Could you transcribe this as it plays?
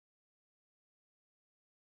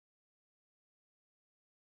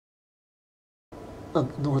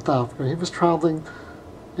North Africa. He was traveling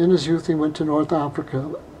in his youth. He went to North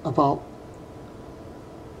Africa about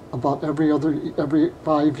every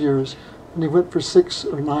 5 years, and he went for 6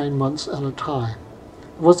 or 9 months at a time.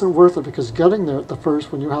 It wasn't worth it because getting there at the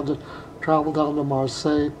first, when you had to travel down to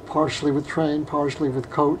Marseille, partially with train, partially with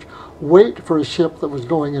coach, wait for a ship that was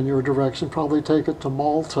going in your direction, probably take it to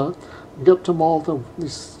Malta, get to Malta,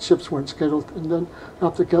 these ships weren't scheduled, and then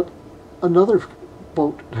have to get another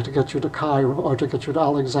boat to get you to Cairo or to get you to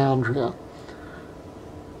Alexandria.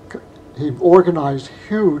 He organized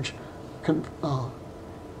huge, what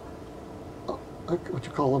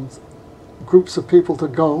you call them, groups of people to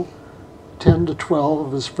go, 10 to 12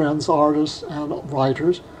 of his friends, artists and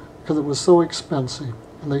writers, because it was so expensive,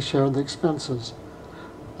 and they shared the expenses.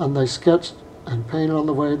 And they sketched and painted on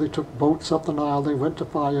the way. They took boats up the Nile. They went to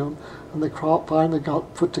Fayoum, and they finally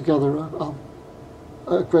got put together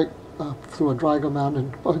a great, through a dragoman.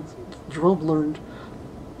 And Gerome learned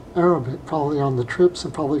Arabic, probably on the trips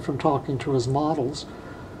and probably from talking to his models.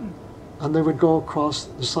 And they would go across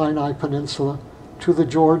the Sinai Peninsula to the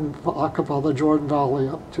Jordan, Aqaba, the Jordan Valley,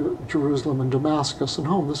 up to Jerusalem and Damascus and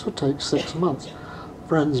home. This would take 6 months.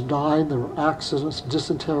 Friends died, there were accidents,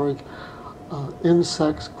 dysentery,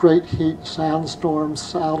 insects, great heat, sandstorms,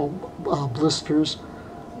 saddle blisters.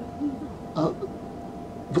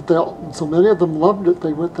 But so many of them loved it,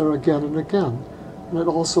 they went there again and again. And it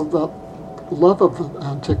also, the love of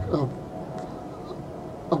the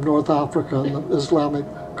of North Africa and the Islamic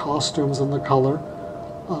costumes and the color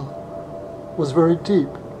was very deep.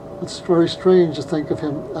 It's very strange to think of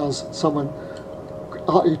him as someone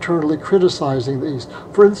eternally criticizing the East.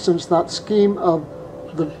 For instance, that scheme of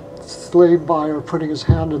the slave buyer putting his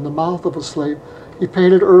hand in the mouth of a slave, he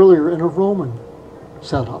painted earlier in a Roman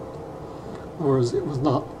setup, whereas it was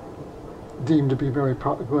not deemed to be very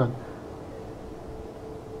good.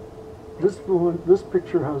 This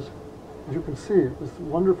picture has, as you can see, it was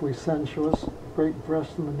wonderfully sensuous, great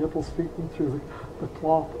breasts and the nipples peeking through the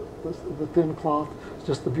cloth, the thin cloth,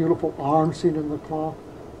 just the beautiful arm seen in the cloth,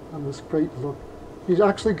 and this great look. He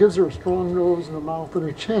actually gives her a strong nose and a mouth and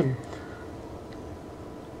a chin.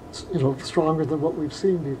 It's, stronger than what we've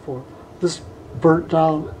seen before. This burnt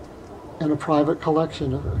down in a private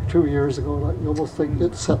collection 2 years ago. You almost think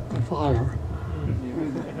it set the fire.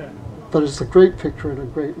 But it's a great picture and a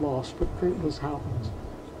great loss, but this happens.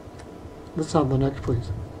 Let's have the next,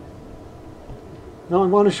 please. Now I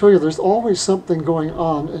want to show you there's always something going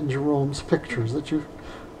on in Gerome's pictures that you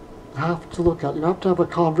have to look at. You have to have a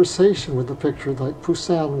conversation with the picture like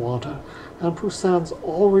Poussin wanted. And Poussin's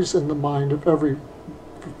always in the mind of every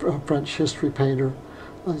French history painter.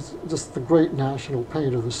 He's just the great national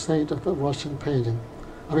painter, the saint of the Russian painting.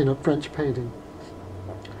 I mean, of French painting.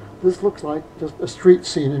 This looks like just a street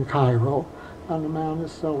scene in Cairo, and the man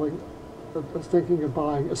is thinking of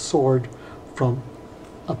buying a sword from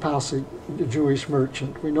a passing Jewish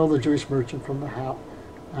merchant. We know the Jewish merchant from the hat,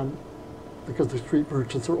 and because the street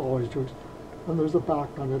merchants are always Jewish. And there's a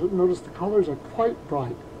background in it. Notice the colors are quite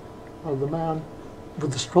bright. The man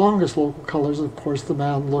with the strongest local colors, of course, the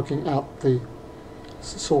man looking at the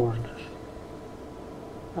sword.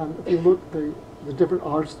 And if you look, the different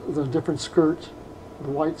arts, the different skirts, the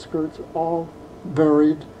white skirts, are all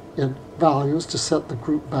varied in values to set the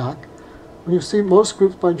group back. When you see most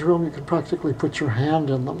groups by Gerome, you can practically put your hand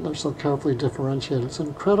in them. They're so carefully differentiated. It's an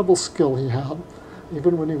incredible skill he had,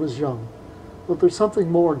 even when he was young. But there's something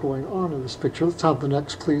more going on in this picture. Let's have the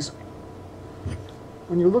next, please.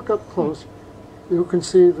 When you look up close, you can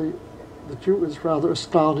see the Jew is rather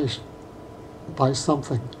astonished by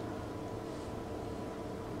something.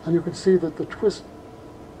 And you can see that the twist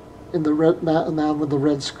in the man with the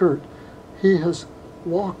red skirt, he has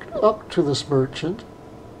walked up to this merchant,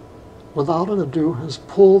 without an ado, has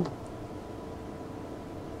pulled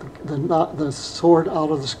the sword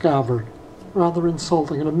out of the scabbard, rather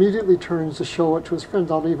insulting, and immediately turns to show it to his friend,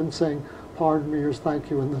 not even saying, "Pardon me," or "Thank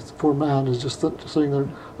you," and the poor man is just sitting there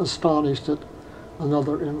astonished at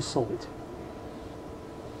another insult.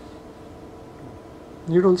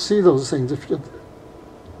 You don't see those things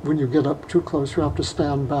when you get up too close. You have to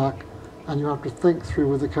stand back and you have to think through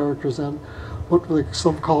with the characters and what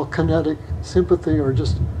some call kinetic sympathy, or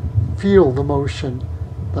just feel the motion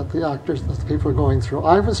that the people are going through.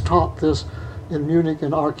 I was taught this in Munich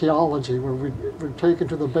in archaeology, where we were taken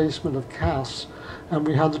to the basement of casts and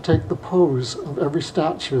we had to take the pose of every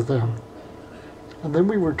statue there. And then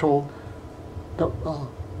we were told,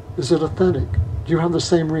 is it authentic? Do you have the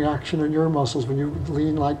same reaction in your muscles when you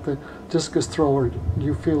lean like the discus thrower? Do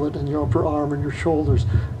you feel it in your upper arm and your shoulders?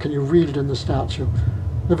 Can you read it in the statue?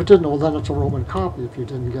 If it didn't, well, then it's a Roman copy if you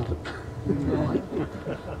didn't get it.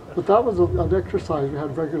 But that was an exercise we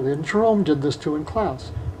had regularly, and Gerome did this too in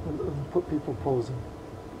class, and put people posing.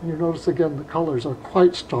 And you notice again the colors are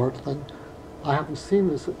quite startling. I haven't seen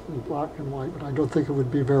this in black and white, but I don't think it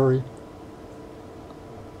would be very,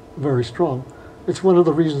 very strong. It's one of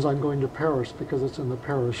the reasons I'm going to Paris, because it's in the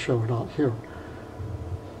Paris show, not here.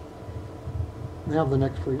 May I have the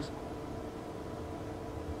next, please?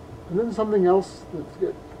 And then something else that's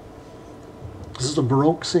good. This is a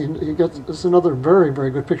Baroque scene. This is another very, very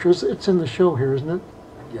good picture. It's in the show here, isn't it?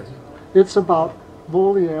 Yes. It's about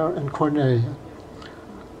Molière and Corneille.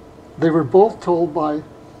 They were both told by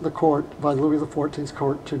the court, by Louis XIV's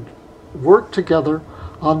court, to work together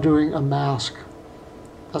on doing a masque.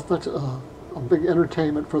 That's a big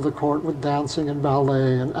entertainment for the court with dancing and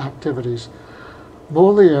ballet and activities.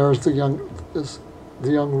 Molière is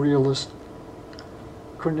the young realist.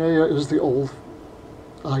 Corneille is the old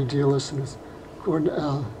idealist, and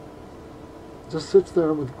just sits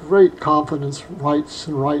there with great confidence, writes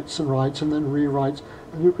and writes and writes, and then rewrites.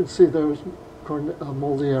 And you can see there's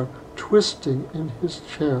Molière twisting in his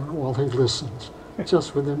chair while he listens,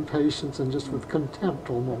 just with impatience and just with contempt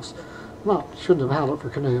almost. Well, shouldn't have had it for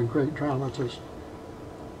Corneille, a great dramatist.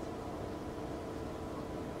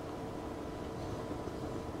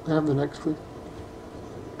 I have the next, please.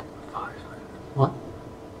 5. What?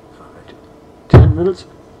 5. 10 minutes?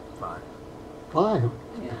 5. 5.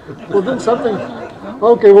 Well, then something.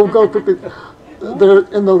 Okay, we'll go quickly. There,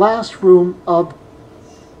 in the last room of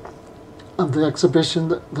the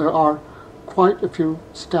exhibition, there are quite a few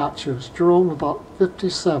statues. Gerome, about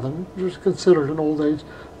 57, was considered an old age.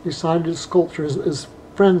 He decided to sculpture. His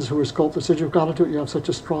friends who were sculptors said, "You've got to do it. You have such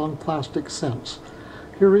a strong plastic sense."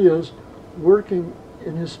 Here he is, working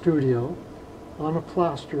in his studio on a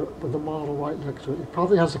plaster with a model right next to it. He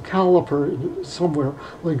probably has a caliper somewhere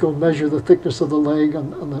where he go measure the thickness of the leg on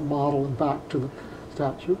the model and back to the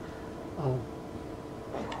statue.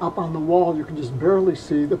 Up on the wall, you can just barely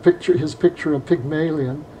see the picture, his picture of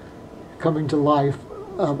Pygmalion coming to life,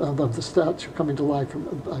 of the statue coming to life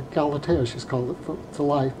from Galatea, she's called it, to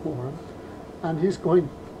life more. And he's going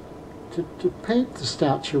to paint the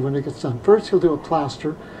statue when it gets done. First, he'll do a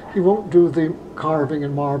plaster. He won't do the carving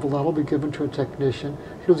in marble. That'll be given to a technician.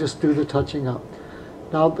 He'll just do the touching up.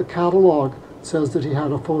 Now, the catalog says that he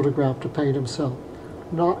had a photograph to paint himself,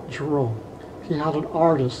 not Gerome. He had an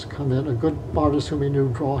artist come in, a good artist whom he knew,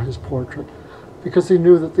 draw his portrait, because he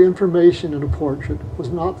knew that the information in a portrait was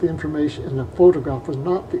not the information in a photograph, was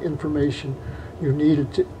not the information you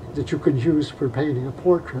needed that you could use for painting a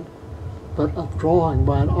portrait, but a drawing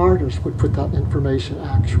by an artist would put that information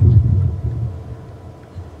actually.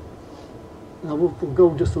 Now we'll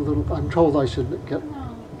go just a little, I'm told I should get,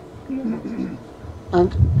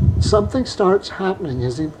 and something starts happening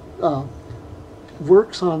as he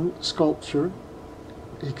works on sculpture.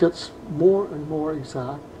 He gets more and more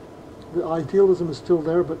exact. The idealism is still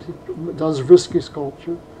there, but he does risky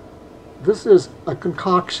sculpture. This is a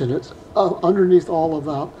concoction. It's underneath all of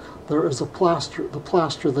that, there is a plaster, the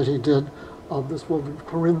plaster that he did of this woman,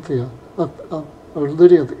 Corinthia, or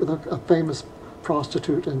Lydia, a famous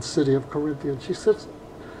prostitute in the city of Corinthia. She sits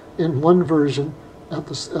in one version in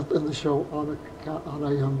the show on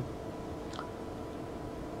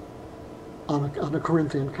a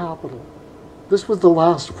Corinthian capital. This was the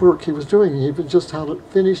last work he was doing. He just had it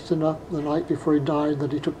finished enough the night before he died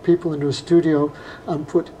that he took people into a studio and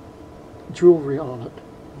put jewelry on it.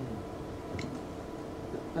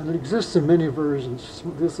 And it exists in many versions.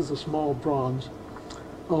 This is a small bronze.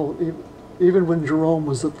 Oh, even when Gerome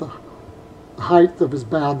was at the height of his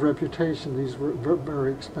bad reputation, these were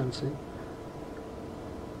very expensive.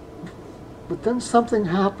 But then something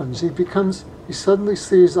happens. He suddenly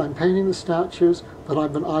sees, I'm painting the statues, but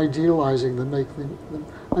I've been idealizing them, making them,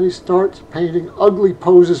 and he starts painting ugly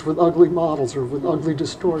poses with ugly models or with ugly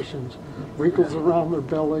distortions, wrinkles around their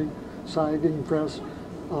belly, sagging breasts,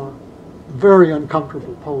 very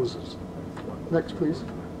uncomfortable poses. Next, please.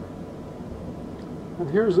 And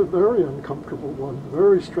here's a very uncomfortable one,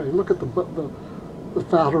 very strange. Look at the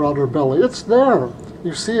fat around her belly. It's there.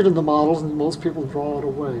 You see it in the models, and most people draw it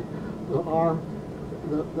away. The arm,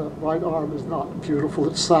 the right arm is not beautiful.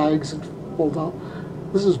 It sags and folds out.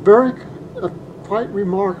 This is quite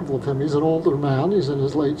remarkable of him. He's an older man. He's in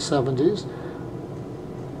his late 70s.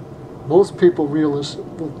 Most people, realists,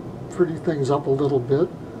 will pretty things up a little bit.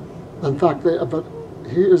 In fact, but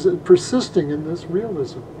he is persisting in this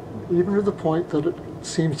realism, even to the point that it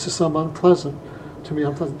seems to some unpleasant, to me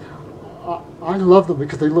unpleasant. I love them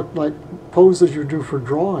because they look like poses you do for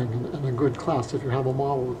drawing in a good class if you have a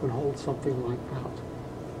model that can hold something like that.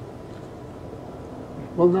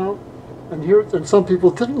 Well, now, And some people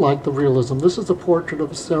didn't like the realism. This is a portrait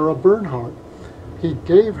of Sarah Bernhardt. He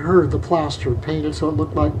gave her the plaster painted so it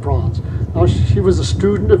looked like bronze. Now she was a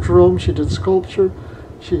student of Gerome. She did sculpture.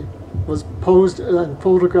 She was posed in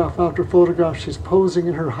photograph after photograph. She's posing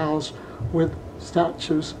in her house with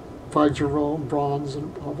statues by Gerome, bronze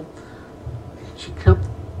and all that. She kept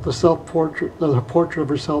the portrait of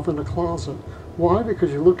herself in a closet. Why?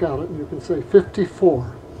 Because you look at it and you can say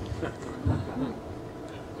 54.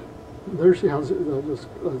 There she has this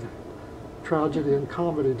tragedy and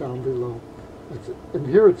comedy down below. And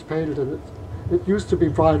here it's painted, and it used to be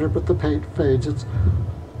brighter, but the paint fades. It's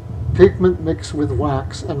pigment mixed with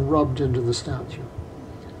wax and rubbed into the statue.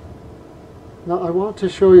 Now I want to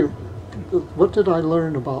show you, what did I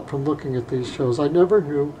learn about from looking at these shows? I never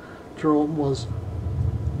knew Gerome was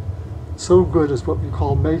so good as what we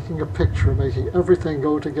call making a picture, making everything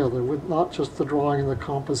go together, with not just the drawing and the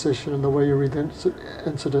composition and the way you read the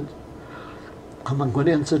incident,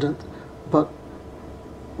 but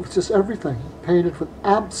with just everything painted with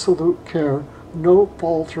absolute care, no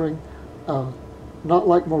faltering, not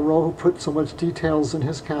like Moreau, who put so much details in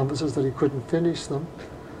his canvases that he couldn't finish them.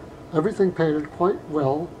 Everything painted quite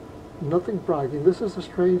well, nothing bragging. This is a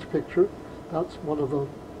strange picture. That's one of the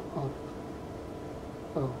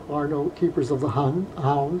Arnaud keepers of the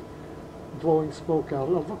hound, blowing smoke out.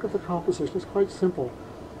 Now look at the composition. It's quite simple.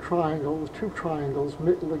 Triangles, two triangles,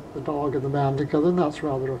 like the dog and the man together, and that's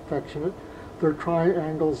rather affectionate. There are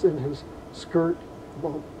triangles in his skirt,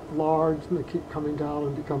 about large, and they keep coming down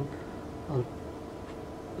and become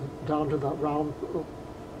down to that round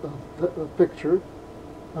picture,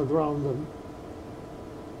 around the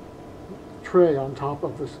tray on top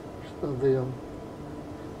of the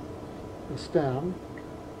stand.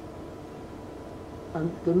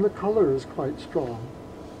 And then the color is quite strong.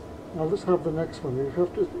 Now let's have the next one.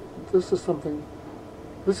 This is something,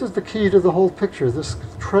 this is the key to the whole picture. This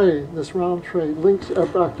tray, this round tray, links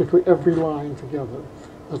practically every line together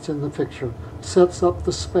that's in the picture, sets up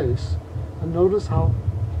the space. And notice how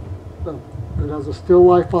it has a still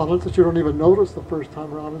life on it that you don't even notice the first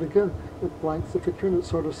time around. And again, it blanks the picture and it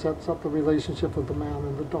sort of sets up the relationship of the man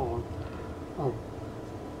and the dog.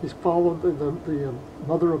 He's followed the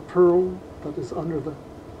mother of pearl that is under the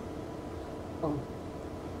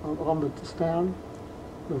on the stand.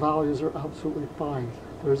 The values are absolutely fine.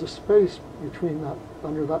 There's a space between that,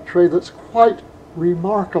 under that tray, that's quite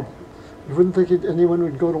remarkable. You wouldn't think anyone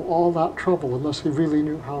would go to all that trouble unless he really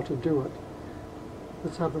knew how to do it.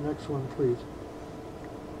 Let's have the next one, please.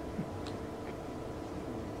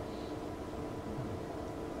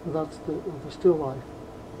 That's the still life.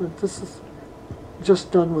 And this is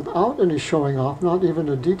just done without any showing off, not even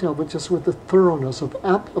a detail, but just with the thoroughness of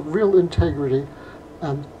real integrity,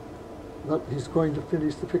 and that he's going to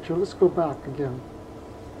finish the picture. Let's go back again.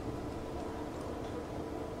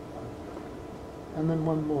 And then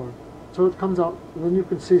one more. So it comes out, and then you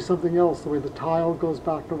can see something else, the way the tile goes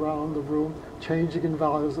back around the room, changing in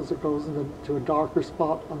values as it goes to a darker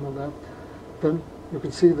spot on the left. Then you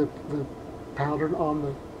can see the pattern on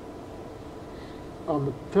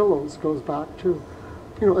the pillows goes back too.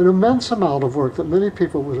 You know, an immense amount of work that many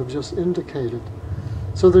people would have just indicated.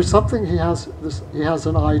 So there's something, he has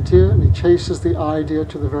an idea, and he chases the idea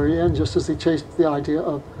to the very end, just as he chased the idea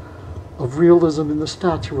of realism in the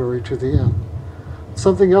statuary to the end.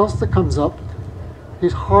 Something else that comes up,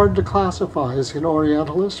 he's hard to classify. Is he an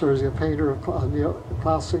Orientalist, or is he a painter of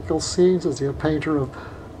classical scenes? Is he a painter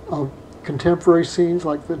of contemporary scenes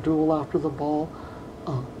like the duel after the ball?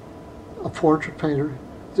 A portrait painter?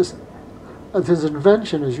 Just his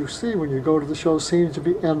invention, as you see when you go to the show, seems to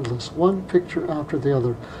be endless, one picture after the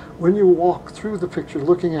other. When you walk through the picture,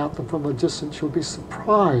 looking at them from a distance, you'll be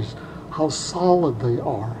surprised how solid they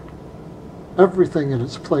are. Everything in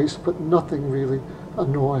its place, but nothing really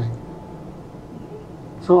annoying.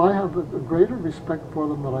 So I have a greater respect for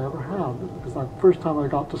them than I ever had, because the first time I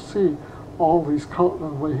got to see all these the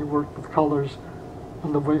way he worked with colors,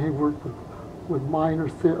 and the way he worked with minor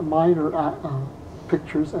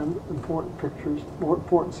pictures and important pictures, more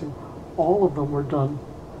important scenes. All of them were done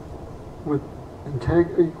with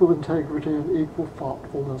equal integrity and equal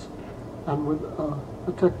thoughtfulness, and with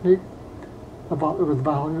a technique with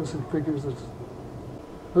values and figures.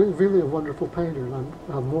 He's really a wonderful painter, and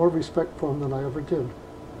I have more respect for him than I ever did.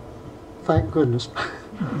 Thank goodness.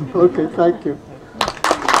 Okay, thank you.